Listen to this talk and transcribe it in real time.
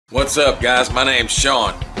What's up, guys? My name's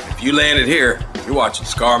Sean. If you landed here, you're watching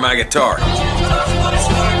Scar My Guitar.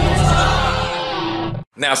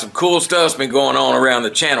 Now, some cool stuff's been going on around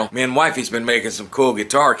the channel. Me and Wifey's been making some cool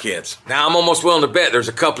guitar kits. Now, I'm almost willing to bet there's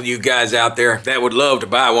a couple of you guys out there that would love to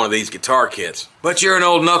buy one of these guitar kits. But you're an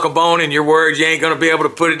old knucklebone and you're worried you ain't gonna be able to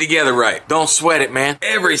put it together right. Don't sweat it, man.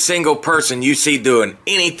 Every single person you see doing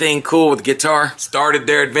anything cool with guitar started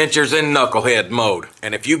their adventures in knucklehead mode.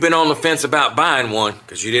 And if you've been on the fence about buying one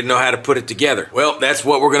because you didn't know how to put it together, well, that's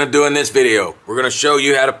what we're gonna do in this video. We're gonna show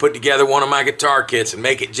you how to put together one of my guitar kits and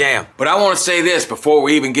make it jam. But I wanna say this before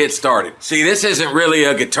we even get started. See, this isn't really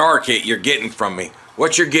a guitar kit you're getting from me.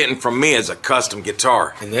 What you're getting from me is a custom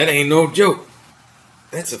guitar. And that ain't no joke.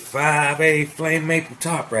 That's a 5A flame maple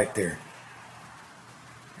top right there.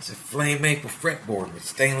 It's a flame maple fretboard with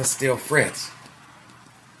stainless steel frets.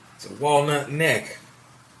 It's a walnut neck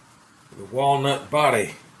with a walnut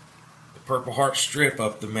body. The purple heart strip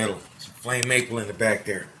up the middle. Some flame maple in the back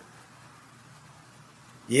there.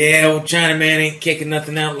 Yeah, old Chinaman ain't kicking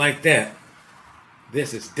nothing out like that.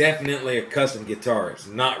 This is definitely a custom guitar. It's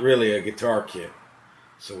not really a guitar kit.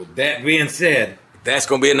 So with that being said, that's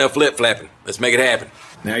going to be enough lip-flapping. Let's make it happen.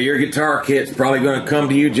 Now your guitar kit's probably going to come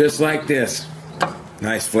to you just like this.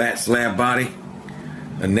 Nice flat slab body.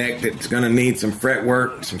 A neck that's going to need some fret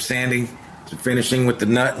work, some sanding, some finishing with the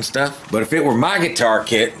nut and stuff. But if it were my guitar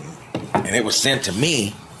kit and it was sent to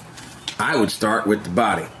me, I would start with the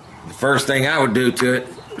body. The first thing I would do to it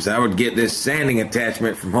is I would get this sanding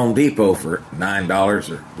attachment from Home Depot for $9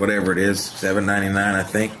 or whatever it is, $7.99 I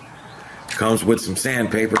think. Comes with some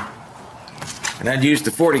sandpaper. And I'd use the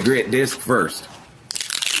 40 grit disc first.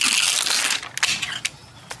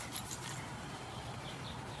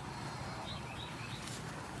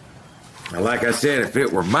 Now, like I said, if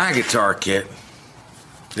it were my guitar kit,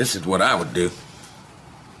 this is what I would do.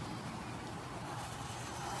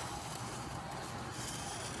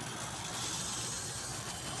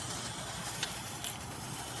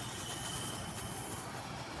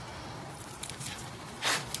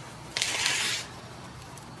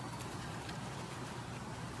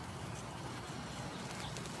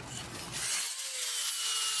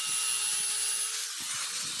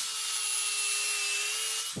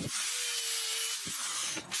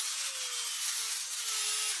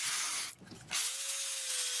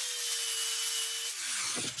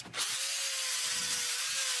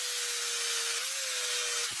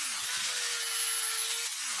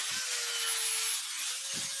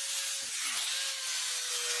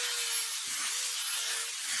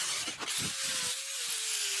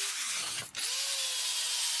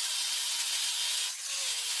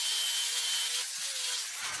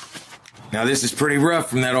 Now this is pretty rough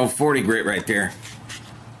from that old 40 grit right there.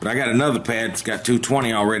 But I got another pad that's got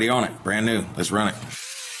 220 already on it. Brand new. Let's run it.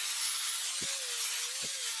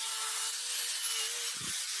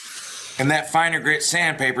 And that finer grit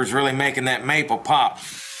sandpaper is really making that maple pop.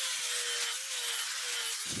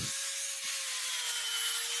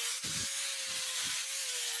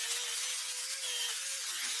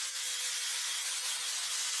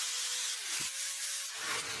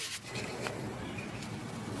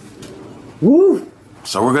 Woo!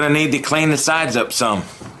 So we're going to need to clean the sides up some.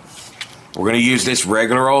 We're going to use this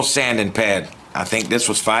regular old sanding pad. I think this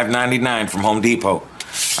was $5.99 from Home Depot.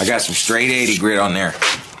 I got some straight 80 grit on there.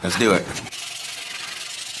 Let's do it.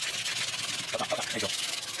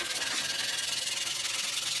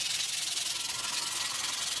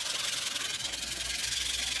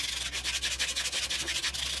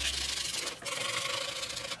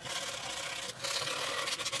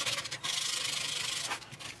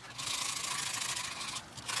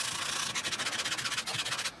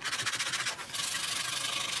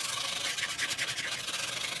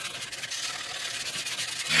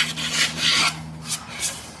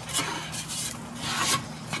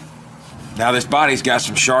 Now this body's got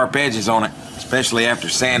some sharp edges on it, especially after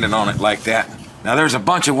sanding on it like that. Now there's a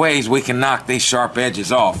bunch of ways we can knock these sharp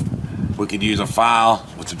edges off. We could use a file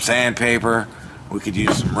with some sandpaper. We could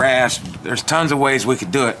use some rasp. There's tons of ways we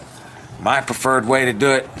could do it. My preferred way to do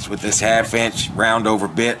it is with this 1/2" round over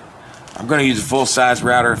bit. I'm going to use a full-size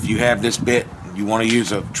router. If you have this bit and you want to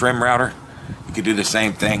use a trim router, you could do the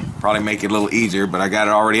same thing. Probably make it a little easier, but I got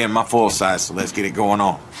it already in my full size, so let's get it going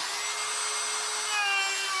on.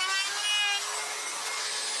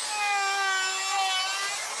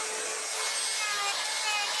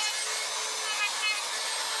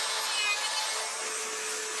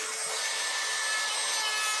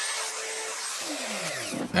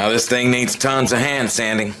 Now this thing needs tons of hand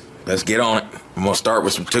sanding. Let's get on it. I'm gonna start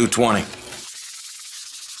with some 220.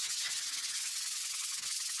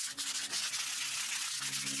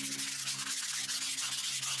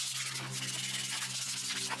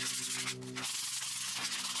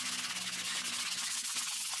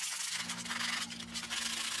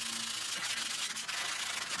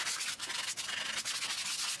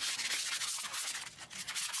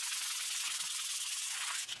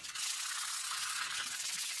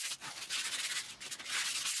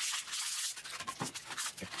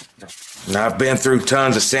 Now, I've been through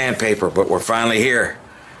tons of sandpaper, but we're finally here.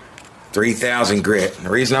 3000 grit. The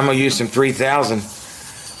reason I'm going to use some 3000,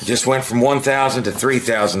 it just went from 1000 to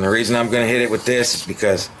 3000. The reason I'm going to hit it with this is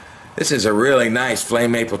because this is a really nice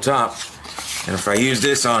flame maple top. And if I use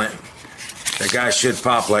this on it, that guy should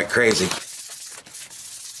pop like crazy.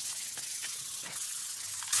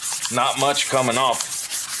 Not much coming off.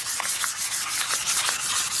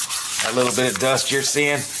 That little bit of dust you're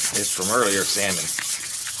seeing is from earlier sanding.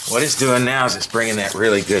 What it's doing now is it's bringing that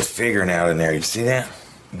really good figuring out in there. You see that?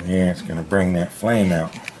 Yeah, it's going to bring that flame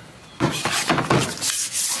out.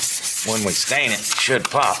 When we stain it, it should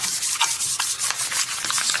pop.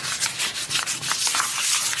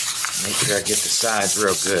 Make sure I get the sides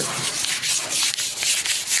real good,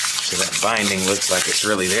 so that binding looks like it's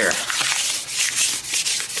really there.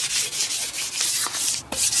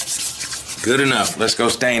 Good enough. Let's go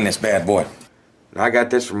stain this bad boy. Now, I got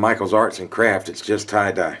this from Michael's Arts and Craft. It's just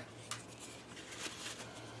tie-dye.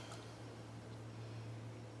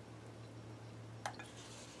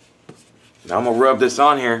 Now I'm going to rub this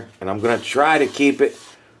on here, and I'm going to try to keep it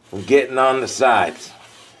from getting on the sides.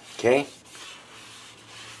 Okay?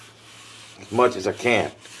 As much as I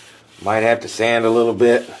can. Might have to sand a little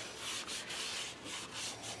bit.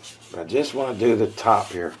 But I just want to do the top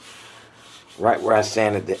here. Right where I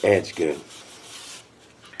sanded the edge good.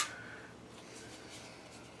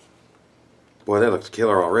 Boy, that looks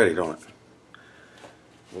killer already, don't it?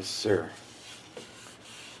 Yes, sir.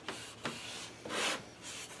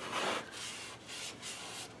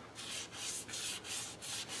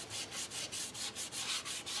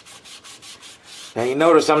 Now you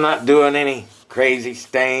notice I'm not doing any crazy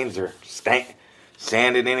stains or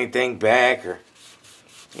sanding anything back or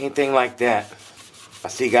anything like that. I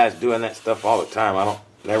see guys doing that stuff all the time.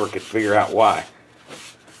 Never could figure out why.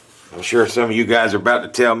 I'm sure some of you guys are about to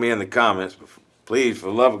tell me in the comments, but please, for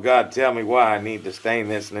the love of God, tell me why I need to stain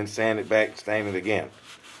this and then sand it back and stain it again.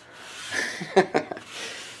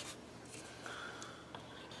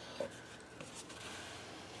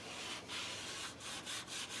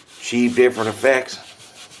 Achieve different effects.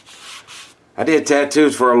 I did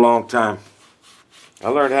tattoos for a long time. I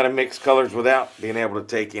learned how to mix colors without being able to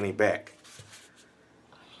take any back.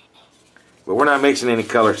 But we're not mixing any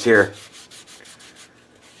colors here.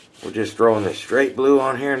 We're just throwing this straight blue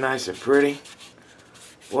on here, nice and pretty.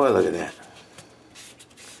 Boy, look at that.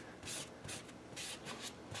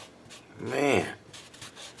 Man.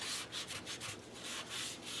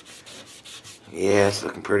 Yeah, it's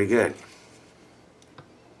looking pretty good.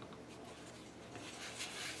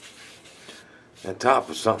 That top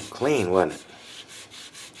was something clean, wasn't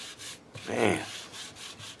it? Man.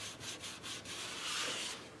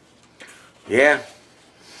 Yeah.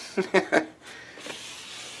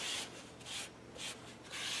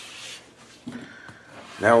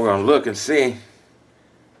 Now we're going to look and see.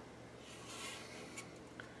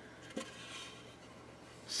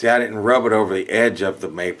 See, I didn't rub it over the edge of the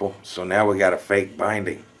maple, so now we got a fake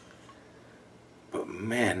binding. But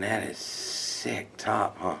man, that is sick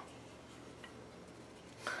top, huh?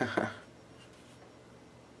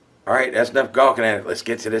 Alright, that's enough gawking at it. Let's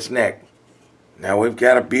get to this neck. Now we've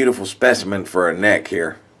got a beautiful specimen for a neck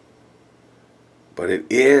here. But it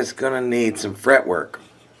is going to need some fretwork.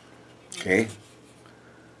 Okay?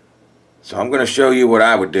 So I'm going to show you what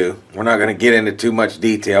I would do. We're not going to get into too much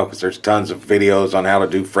detail because there's tons of videos on how to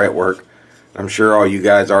do fretwork. I'm sure all you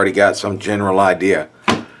guys already got some general idea.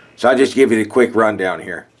 So I'll just give you the quick rundown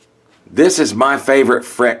here. This is my favorite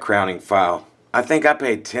fret crowning file. I think I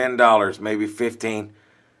paid $10, maybe $15.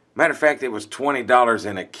 Matter of fact, it was $20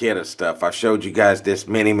 in a kit of stuff. I've showed you guys this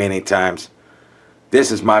many times.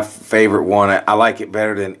 This is my favorite one. I like it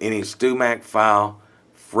better than any StewMac file,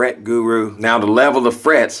 Fret Guru. Now to level the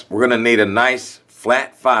frets, we're going to need a nice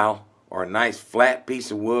flat file or a nice flat piece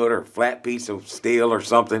of wood or flat piece of steel or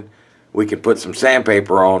something we can put some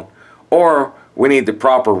sandpaper on. Or we need the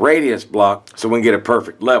proper radius block so we can get a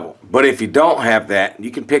perfect level. But if you don't have that,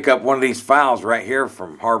 you can pick up one of these files right here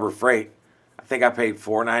from Harbor Freight. I think I paid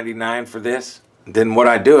 $4.99 for this. Then what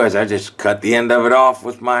I do is I just cut the end of it off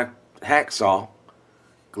with my hacksaw,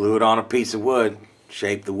 glue it on a piece of wood,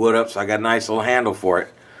 shape the wood up so I got a nice little handle for it.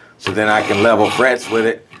 So then I can level frets with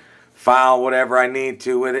it, file whatever I need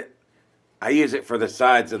to with it. I use it for the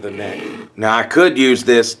sides of the neck. Now I could use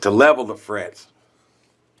this to level the frets.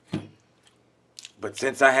 But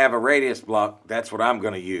since I have a radius block, that's what I'm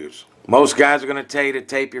going to use. Most guys are going to tell you to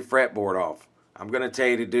tape your fretboard off. I'm going to tell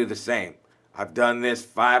you to do the same. I've done this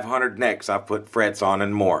 500 necks I've put frets on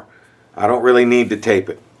and more. I don't really need to tape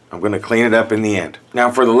it. I'm going to clean it up in the end.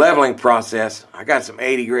 Now for the leveling process, I got some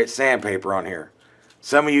 80 grit sandpaper on here.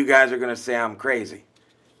 Some of you guys are going to say I'm crazy.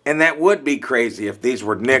 And that would be crazy if these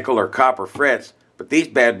were nickel or copper frets, but these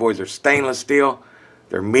bad boys are stainless steel.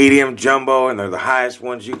 They're medium, jumbo, and they're the highest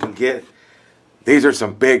ones you can get. These are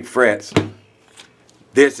some big frets.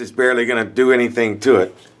 This is barely going to do anything to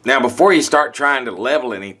it. Now, before you start trying to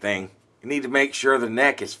level anything, you need to make sure the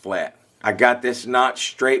neck is flat. I got this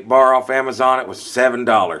notch straight bar off Amazon. It was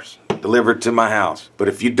 $7 delivered to my house. But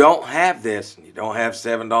if you don't have this, and you don't have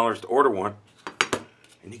 $7 to order one,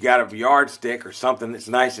 and you got a yardstick or something that's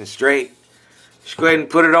nice and straight, just go ahead and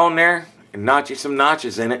put it on there and notch you some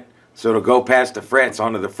notches in it so it'll go past the frets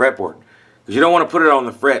onto the fretboard. Because you don't want to put it on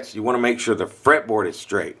the frets. You want to make sure the fretboard is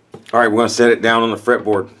straight. All right, we're going to set it down on the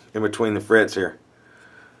fretboard in between the frets here.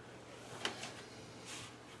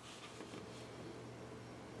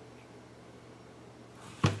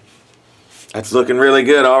 That's looking really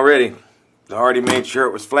good already. I already made sure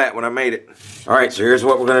it was flat when I made it. All right, so here's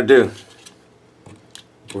what we're going to do.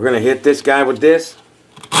 We're going to hit this guy with this.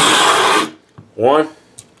 1,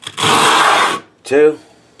 2,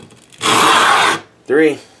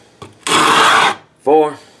 3,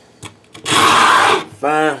 4,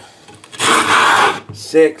 5,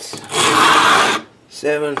 6,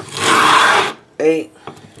 7, 8,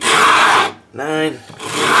 9,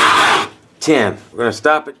 10. We're going to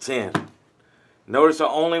stop at 10. Notice I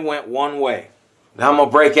only went one way. Now I'm going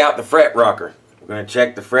to break out the fret rocker. We're going to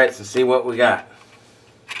check the frets and see what we got.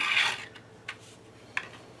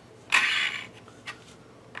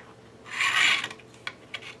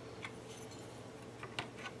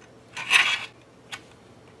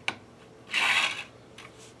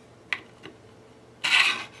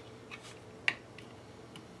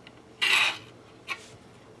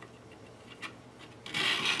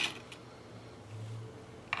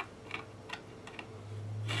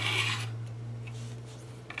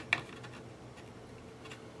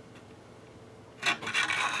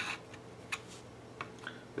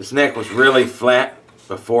 This neck was really flat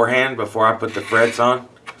beforehand, before I put the frets on.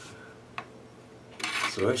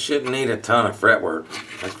 So it shouldn't need a ton of fret work,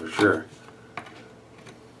 that's for sure.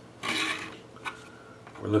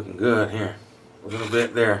 We're looking good here. A little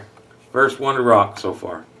bit there. First one to rock so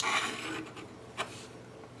far.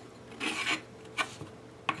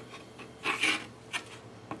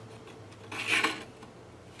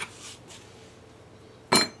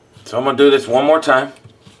 So I'm going to do this one more time.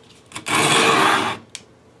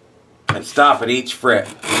 And stop at each fret.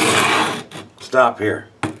 Stop here.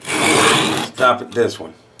 Stop at this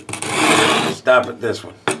one. Stop at this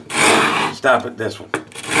one. Stop at this one.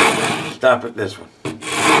 Stop at this one.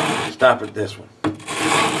 Stop at this one.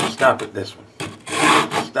 Stop at this one.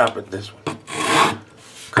 Stop at this one.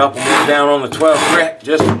 Couple more down on the 12th fret,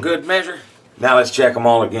 just for good measure. Now let's check them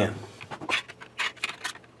all again.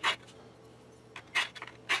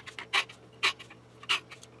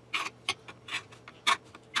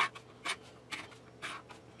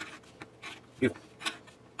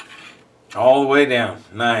 All the way down.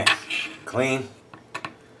 Nice. Clean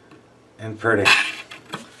and pretty.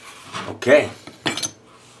 Okay.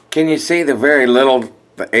 Can you see the very little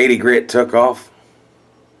the 80 grit took off?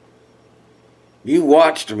 You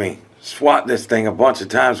watched me swat this thing a bunch of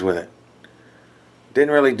times with it.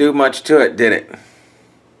 Didn't really do much to it, did it?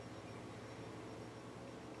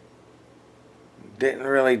 Didn't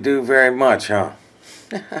really do very much, huh?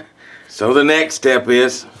 So the next step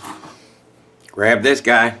is grab this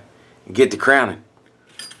guy and get the crowning.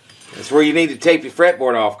 That's where you need to tape your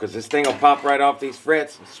fretboard off, because this thing will pop right off these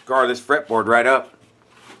frets and scar this fretboard right up.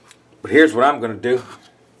 But here's what I'm going to do.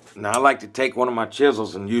 Now I like to take one of my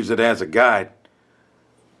chisels and use it as a guide.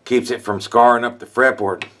 Keeps it from scarring up the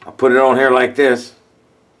fretboard. I'll put it on here like this.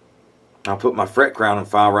 I'll put my fret crowning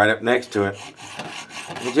file right up next to it.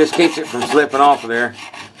 It just keeps it from slipping off of there.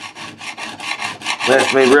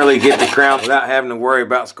 Lets me really get the crown without having to worry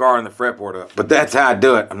about scarring the fretboard up. But that's how I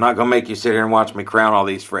do it. I'm not going to make you sit here and watch me crown all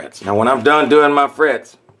these frets. Now when I'm done doing my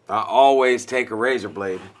frets, I always take a razor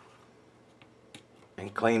blade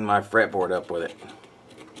and clean my fretboard up with it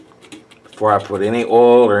before I put any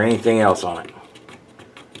oil or anything else on it.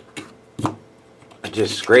 I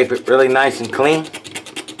just scrape it really nice and clean.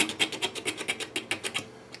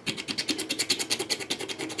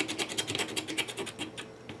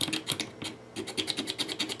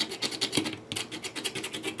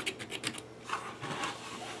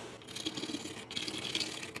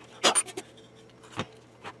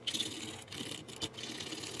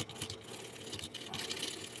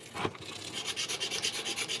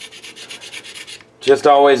 Just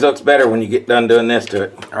always looks better when you get done doing this to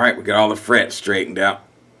it. All right, we got all the frets straightened out.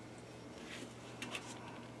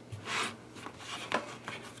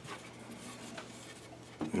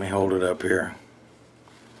 Let me hold it up here.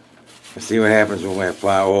 Let's see what happens when we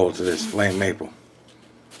apply oil to this flame maple.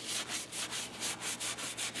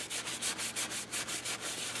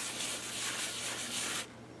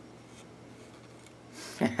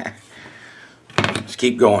 Let's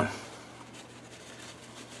keep going.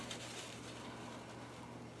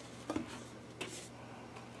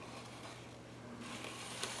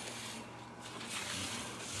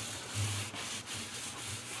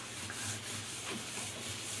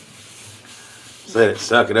 Let it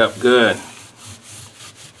suck it up good.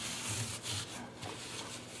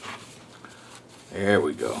 There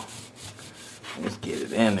we go. Let's get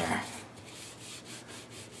it in there.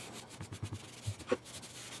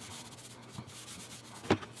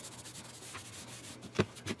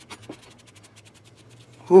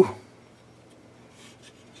 Whew.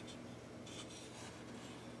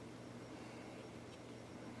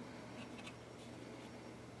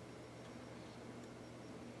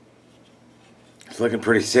 It's looking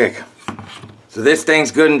pretty sick. So this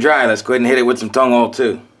thing's good and dry. Let's go ahead and hit it with some tung oil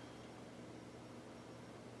too.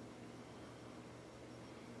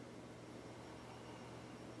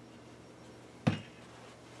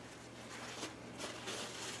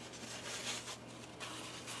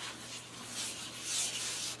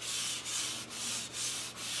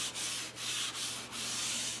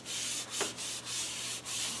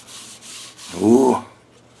 Ooh,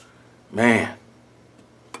 man.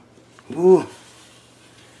 Ooh.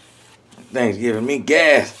 Thing's giving me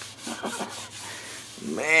gas.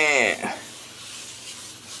 Man.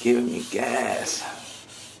 It's giving me gas.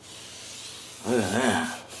 Look at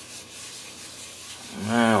that.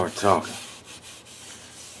 Now we're talking.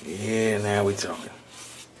 Yeah, now we're talking.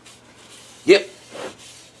 Yep.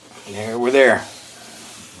 There we're there.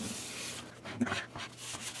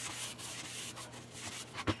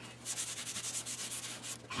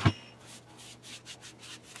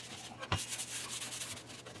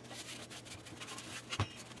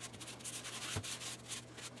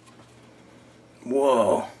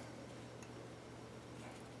 Whoa.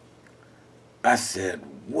 I said,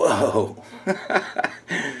 whoa.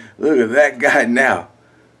 Look at that guy now.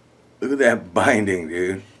 Look at that binding,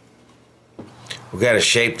 dude. We got to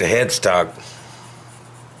shape the headstock.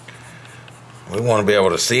 We want to be able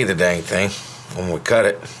to see the dang thing when we cut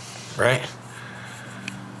it, right?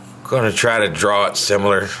 Going to try to draw it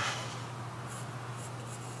similar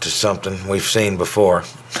to something we've seen before.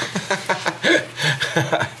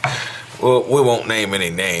 Well, we won't name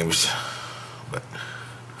any names, but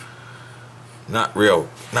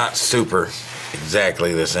not super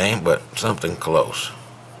exactly the same, but something close.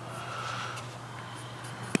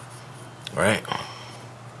 Right?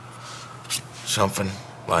 Something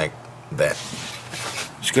like that.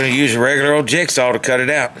 Just gonna use a regular old jigsaw to cut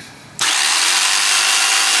it out.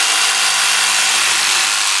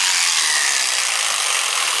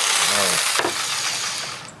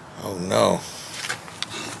 Oh no.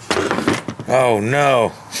 Oh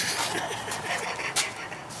no.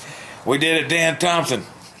 We did it, Dan Thompson.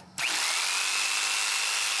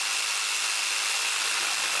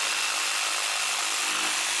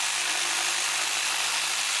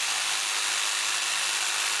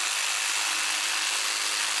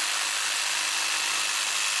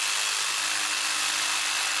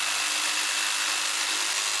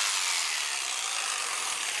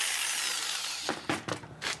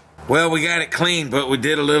 Well, we got it clean, but we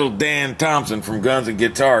did a little Dan Thompson from Guns and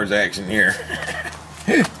Guitars action here.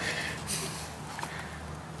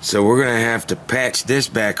 So we're going to have to patch this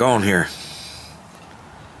back on here.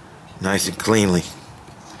 Nice and cleanly.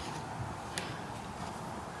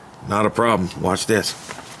 Not a problem. Watch this.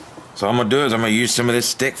 So all I'm going to do is I'm going to use some of this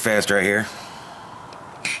stick fast right here.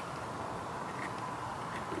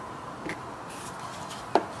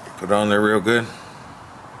 Put it on there real good.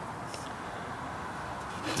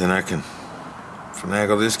 Then I can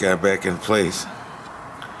finagle this guy back in place,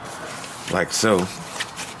 like so.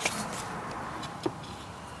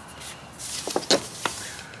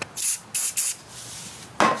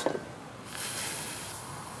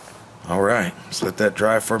 All right, let's let that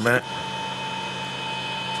dry for a minute.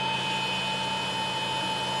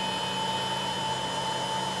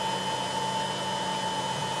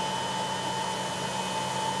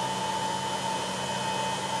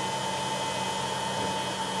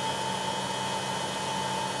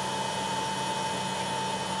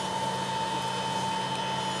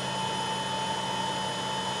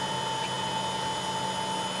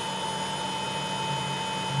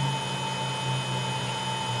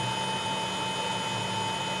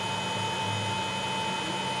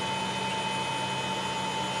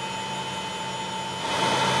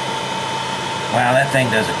 Wow, that thing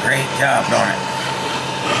does a great job, don't it?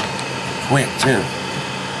 Quick, too.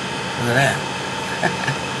 Look at that.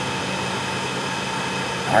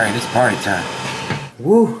 Alright, it's party time.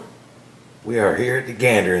 Woo! We are here at the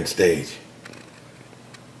Gandering stage.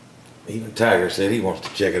 Even Tiger said he wants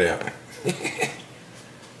to check it out.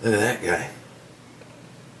 Look at that guy.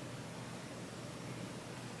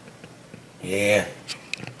 Yeah.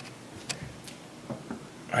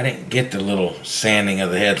 I didn't get the little sanding of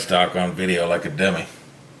the headstock on video like a dummy.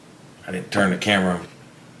 I didn't turn the camera on.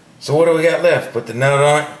 So what do we got left? Put the nut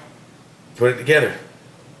on it, put it together.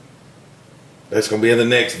 That's going to be in the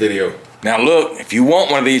next video. Now look, if you want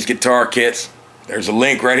one of these guitar kits, there's a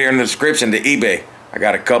link right here in the description to eBay. I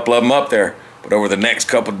got a couple of them up there, but over the next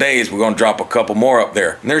couple days, we're going to drop a couple more up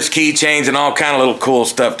there. And there's keychains and all kind of little cool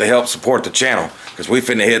stuff to help support the channel, because we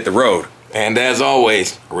finna hit the road. And as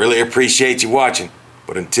always, I really appreciate you watching.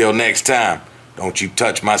 But until next time, don't you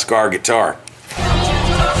touch my Scar guitar.